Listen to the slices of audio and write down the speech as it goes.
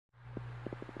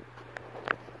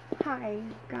Hi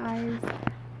guys,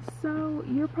 so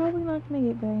you're probably not going to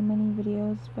get very many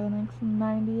videos for the next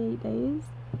 98 days,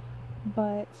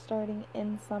 but starting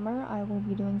in summer I will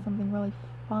be doing something really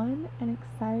fun and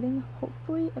exciting,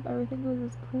 hopefully if everything goes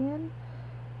as planned.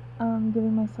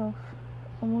 Giving myself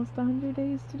almost 100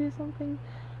 days to do something.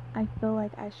 I feel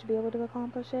like I should be able to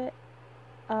accomplish it.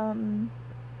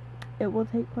 It will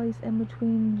take place in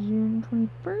between June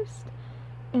 21st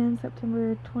and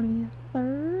September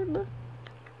 23rd.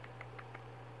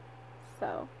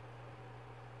 So,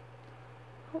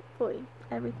 hopefully,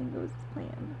 everything goes as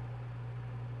planned.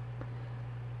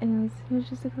 Anyways, here's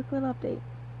just a quick little update.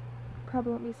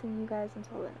 Probably won't be seeing you guys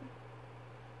until then.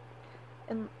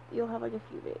 And you'll have like a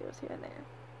few videos here and there.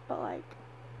 But like,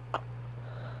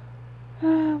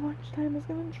 lunchtime is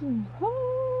gonna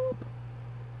drop.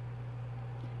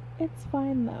 It's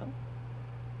fine though.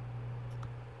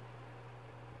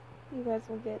 You guys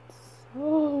will get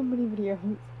so many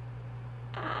videos.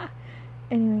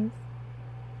 Anyways,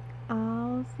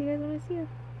 I'll see you guys when I see you.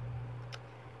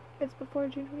 It's before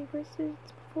June 21st.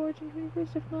 It's before June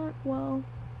 21st. If not, well,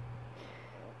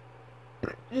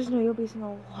 just know you'll be seeing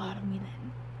a lot of me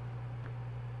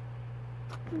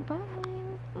then. Bye.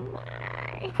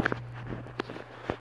 Bye.